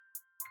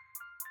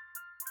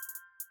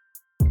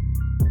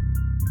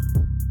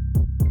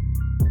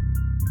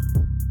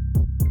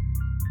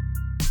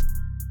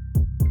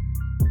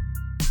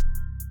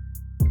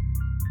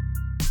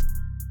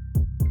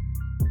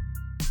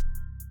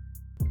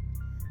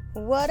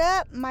What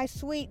up, my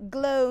sweet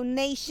Glow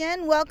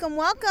Nation? Welcome,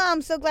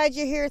 welcome. So glad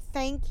you're here.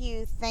 Thank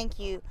you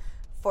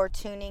for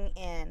tuning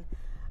in.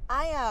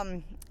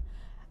 I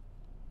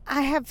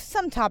have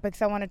some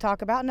topics I want to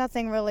talk about.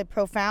 Nothing really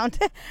profound.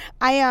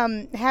 I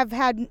have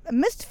had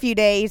missed a few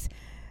days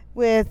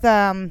with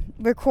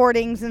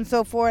recordings and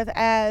so forth,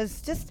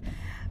 as just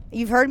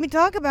you've heard me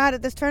talk about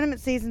it. This tournament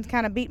season's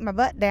kind of beating my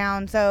butt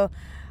down, so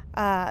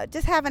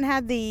just haven't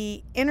had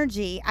the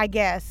energy, I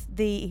guess,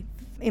 the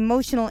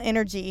emotional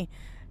energy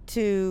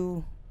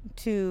to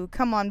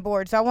come on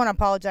board. So I want to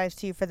apologize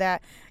to you for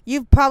that.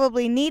 You've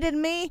probably needed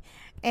me,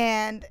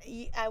 and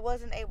I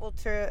wasn't able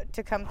to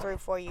come through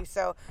for you.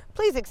 So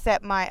please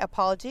accept my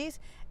apologies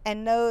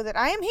and know that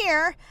I am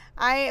here.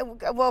 I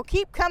will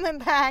keep coming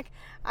back.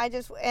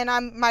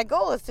 My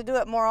goal is to do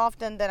it more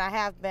often than I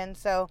have been.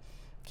 So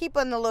keep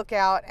on the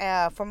lookout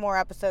for more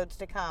episodes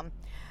to come.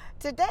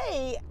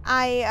 Today,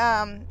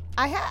 I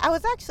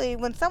was actually,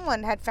 when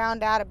someone had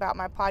found out about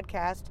my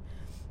podcast,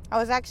 I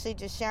was actually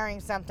just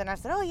sharing something. I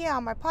said, oh yeah,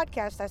 on my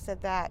podcast I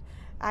said that.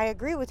 I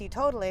agree with you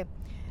totally.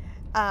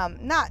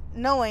 Not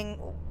knowing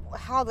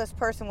how this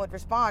person would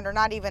respond, or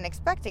not even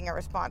expecting a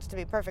response, to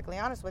be perfectly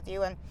honest with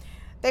you. And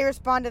they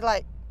responded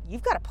like,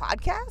 you've got a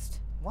podcast?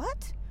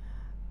 What?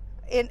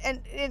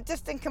 And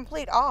just in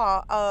complete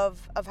awe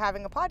of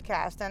having a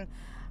podcast. And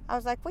I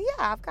was like, well,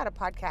 yeah, I've got a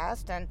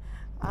podcast. And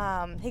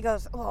he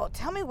goes, well,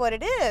 tell me what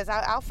it is.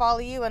 I'll follow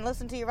you and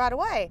listen to you right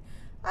away.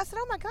 I said,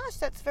 oh my gosh,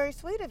 that's very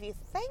sweet of you.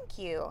 Thank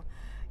you.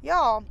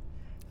 Y'all,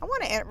 I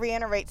want to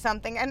reiterate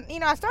something. And,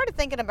 I started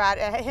thinking about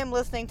him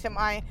listening to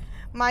my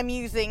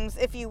musings,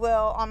 if you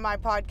will, on my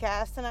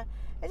podcast. And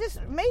it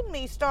just made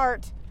me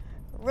start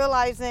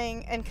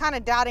realizing and kind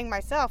of doubting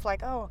myself,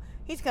 like, oh,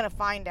 he's going to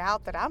find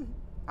out that I'm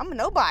a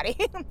nobody.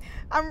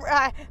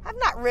 I've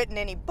not written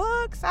any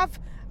books. I've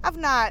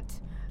not,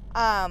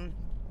 I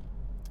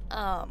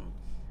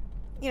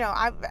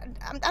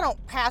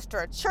don't pastor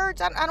a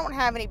church. I don't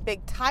have any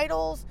big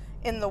titles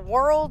in the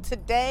world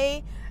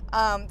today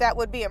that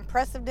would be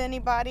impressive to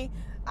anybody.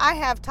 I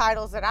have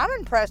titles that I'm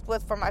impressed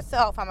with for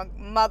myself. I'm a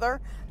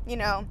mother,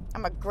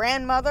 I'm a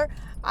grandmother.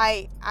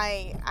 I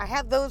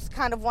have those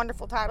kind of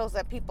wonderful titles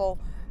that people,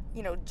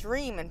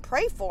 dream and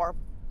pray for.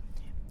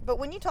 But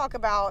when you talk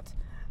about,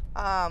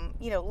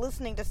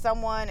 listening to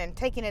someone and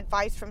taking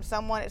advice from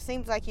someone, it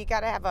seems like you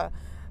got to have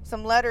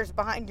some letters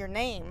behind your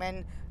name,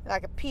 and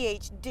like a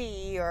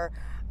PhD, or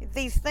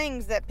these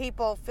things that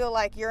people feel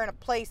like you're in a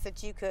place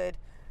that you could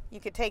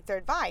take their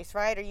advice,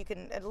 right? Or you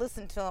can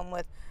listen to them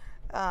with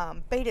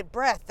bated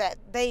breath, that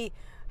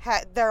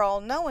they're all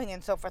knowing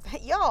and so forth.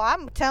 Hey, y'all,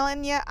 I'm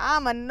telling you,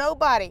 I'm a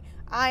nobody.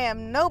 I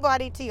am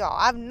nobody to y'all.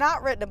 I've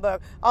not written a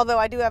book, although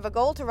I do have a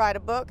goal to write a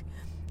book.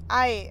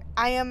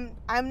 I'm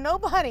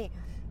nobody.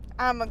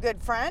 I'm a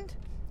good friend.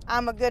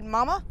 I'm a good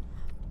mama.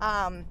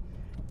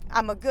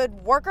 I'm a good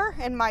worker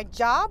in my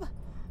job.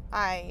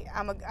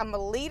 I'm a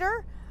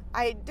leader.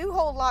 I do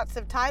hold lots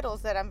of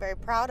titles that I'm very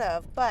proud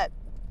of, but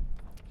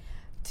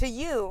to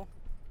you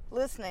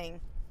listening,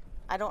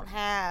 I don't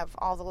have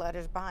all the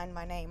letters behind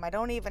my name. I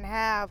don't even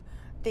have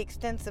the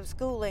extensive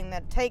schooling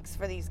that it takes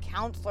for these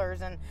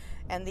counselors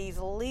and these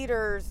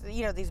leaders,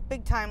 these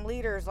big time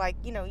leaders, like,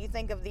 you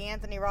think of the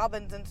Anthony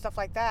Robbins and stuff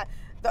like that,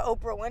 the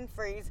Oprah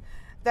Winfrey's,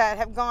 that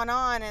have gone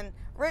on and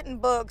written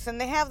books,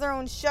 and they have their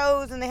own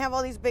shows, and they have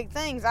all these big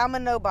things. I'm a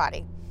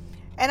nobody.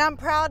 And I'm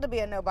proud to be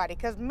a nobody,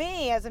 because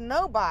me as a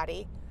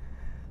nobody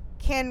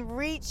can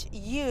reach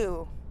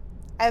you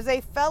as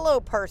a fellow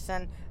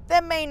person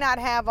that may not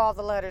have all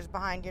the letters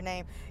behind your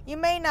name. You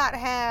may not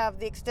have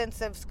the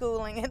extensive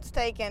schooling it's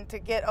taken to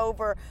get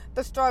over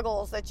the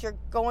struggles that you're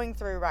going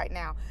through right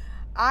now.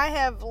 I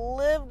have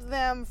lived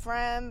them,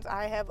 friends.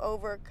 I have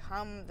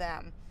overcome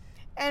them.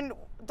 And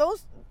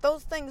those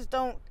things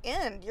don't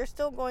end. You're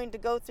still going to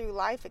go through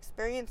life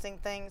experiencing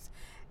things,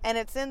 and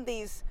it's in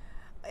these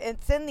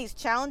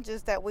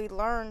challenges that we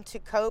learn to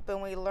cope,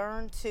 and we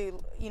learn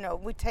to,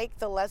 we take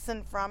the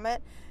lesson from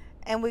it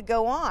and we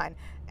go on.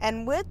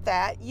 And with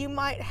that, you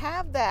might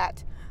have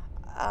that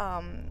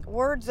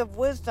words of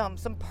wisdom,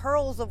 some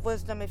pearls of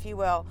wisdom, if you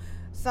will,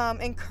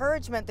 some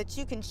encouragement that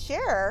you can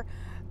share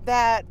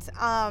that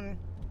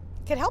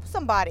can help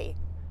somebody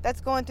that's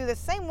going through the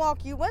same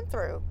walk you went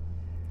through.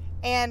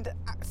 And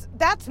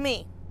that's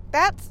me.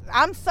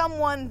 I'm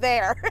someone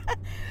there.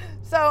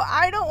 So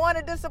I don't want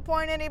to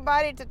disappoint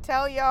anybody to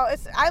tell y'all.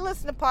 I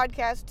listen to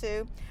podcasts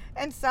too,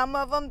 and some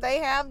of them, they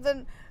have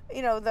the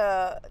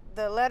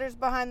letters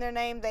behind their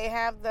name. They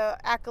have the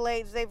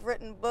accolades. They've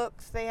written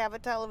books. They have a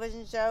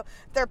television show.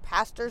 They're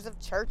pastors of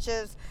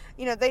churches.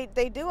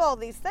 They do all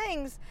these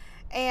things,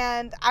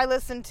 and I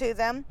listen to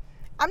them.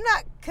 I'm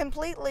not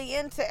completely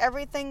into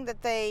everything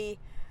that they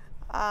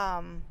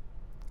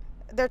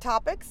their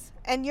topics,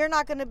 and you're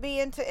not going to be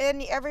into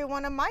every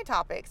one of my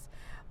topics.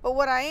 But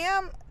what I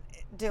am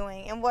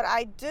doing, and what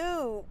I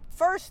do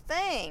first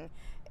thing,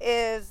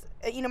 is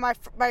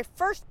my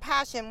first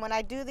passion when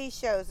I do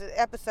these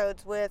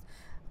episodes with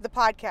the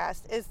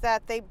podcast, is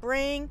that they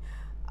bring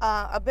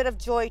a bit of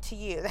joy to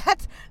you.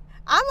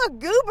 I'm a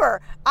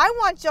goober. I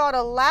want y'all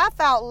to laugh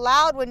out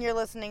loud when you're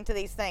listening to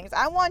these things.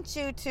 I want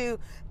you to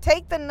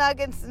take the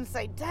nuggets and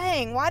say,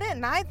 dang, why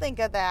didn't I think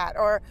of that?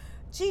 Or,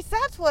 geez,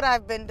 that's what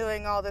I've been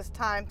doing all this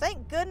time.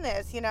 Thank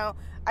goodness,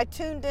 I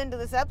tuned into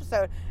this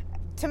episode.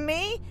 To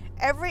me,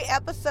 every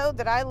episode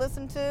that I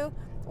listened to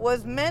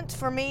was meant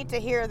for me to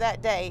hear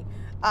that day.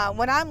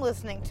 When I'm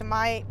listening to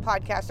my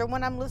podcast or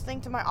when I'm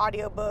listening to my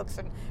audiobooks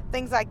and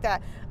things like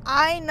that,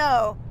 I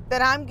know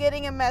that I'm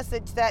getting a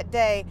message that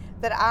day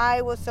that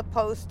I was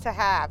supposed to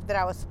have, that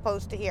I was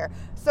supposed to hear.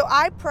 So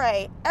I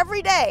pray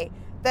every day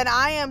that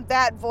I am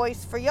that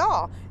voice for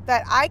y'all,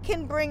 that I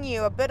can bring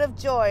you a bit of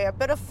joy, a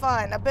bit of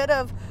fun, a bit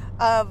of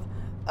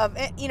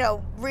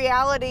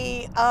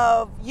reality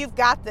of you've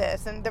got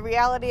this, and the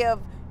reality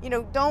of,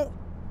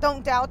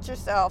 don't doubt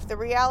yourself. The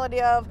reality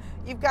of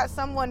you've got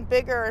someone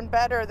bigger and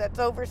better that's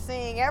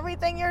overseeing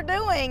everything you're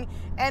doing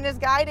and is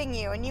guiding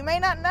you. And you may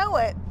not know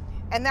it,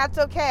 and that's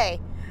okay.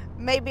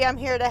 Maybe I'm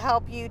here to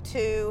help you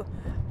to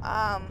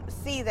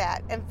see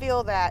that and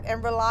feel that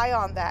and rely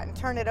on that and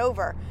turn it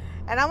over.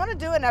 And I want to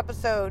do an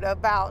episode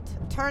about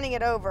turning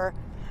it over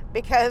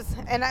because,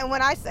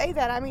 when I say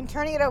that, I mean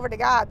turning it over to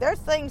God. There's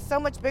things so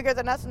much bigger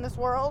than us in this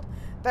world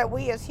that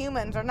we as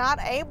humans are not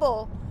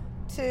able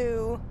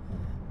to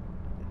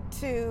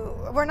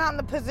we're not in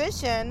the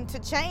position to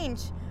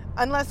change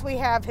unless we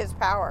have His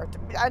power.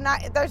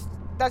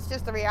 That's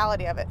just the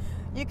reality of it.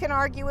 You can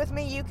argue with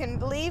me, you can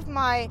leave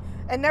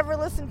and never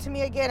listen to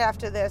me again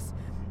after this,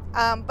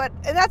 and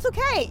that's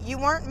okay. You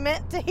weren't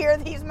meant to hear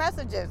these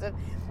messages. And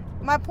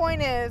my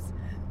point is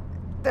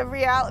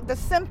the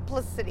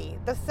simplicity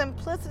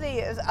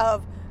is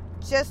of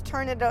just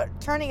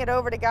turning it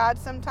over to God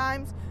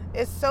sometimes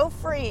is so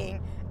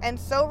freeing and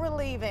so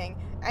relieving,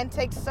 and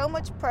takes so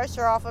much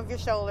pressure off of your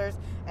shoulders,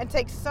 and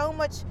takes so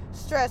much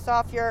stress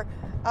off your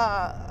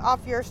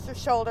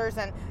shoulders,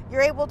 and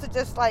you're able to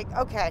just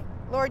okay,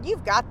 Lord,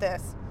 you've got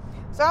this.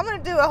 So I'm going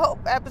to do a whole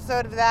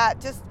episode of that,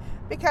 just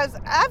because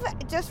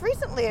I've just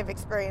recently have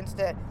experienced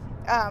it.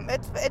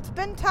 It's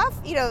been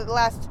tough,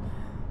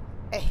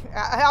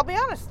 I'll be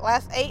honest,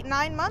 last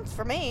 8-9 months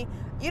for me.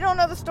 You don't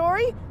know the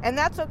story, and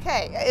that's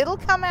okay. It'll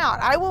come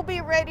out. I will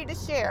be ready to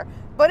share,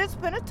 but it's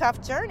been a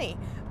tough journey.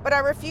 But I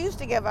refuse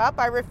to give up.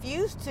 I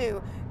refuse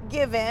to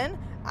give in.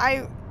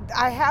 I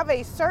have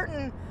a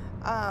certain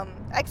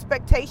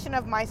expectation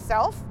of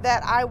myself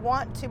that I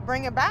want to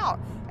bring about.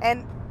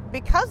 And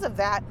because of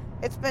that,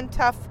 it's been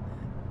tough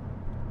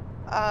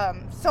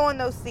sowing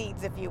those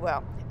seeds, if you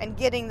will, and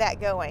getting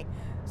that going.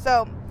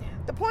 So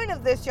the point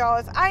of this, y'all,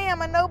 is I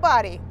am a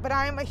nobody, but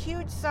I am a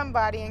huge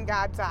somebody in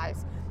God's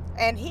eyes.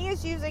 And He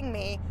is using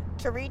me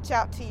to reach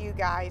out to you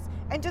guys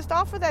and just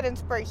offer that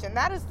inspiration.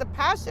 That is the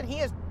passion He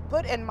has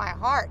put in my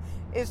heart,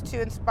 is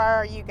to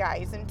inspire you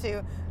guys and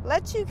to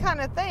let you kind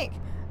of think,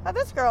 oh,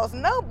 this girl's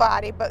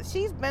nobody, but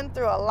she's been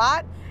through a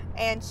lot,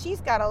 and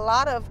she's got a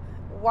lot of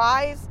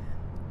wise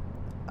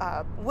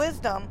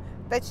wisdom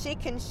that she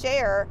can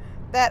share,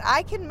 that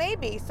I can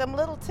maybe some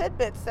little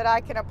tidbits that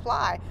I can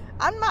apply.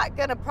 I'm not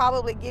going to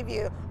probably give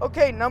you,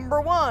 okay, number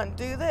 1,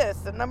 do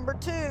this, and number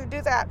 2,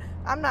 do that.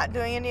 I'm not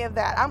doing any of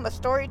that. I'm a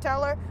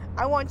storyteller.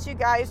 I want you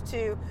guys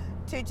to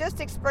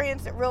just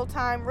experience it real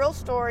time, real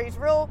stories,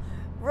 real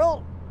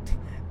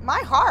my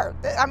heart.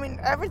 I mean,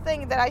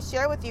 everything that I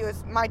share with you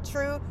is my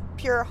true,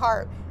 pure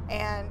heart,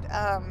 and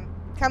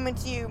coming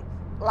to you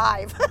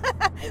live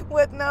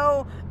with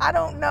I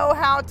don't know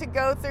how to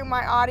go through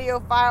my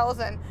audio files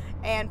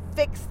and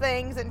fix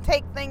things and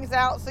take things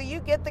out. So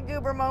you get the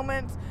goober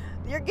moments,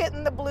 you're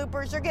getting the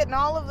bloopers, you're getting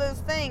all of those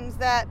things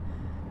that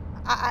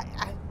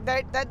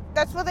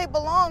that's where they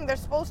belong. They're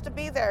supposed to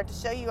be there to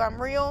show you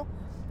I'm real,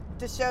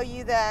 to show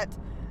you that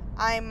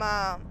I'm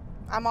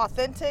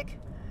authentic,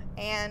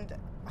 and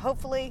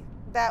hopefully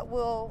that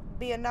will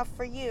be enough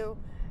for you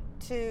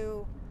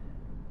to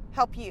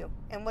help you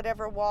in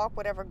whatever walk,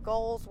 whatever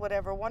goals,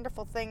 whatever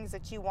wonderful things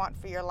that you want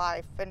for your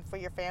life and for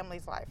your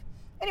family's life.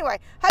 Anyway,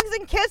 hugs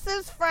and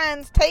kisses,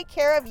 friends. Take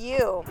care of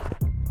you.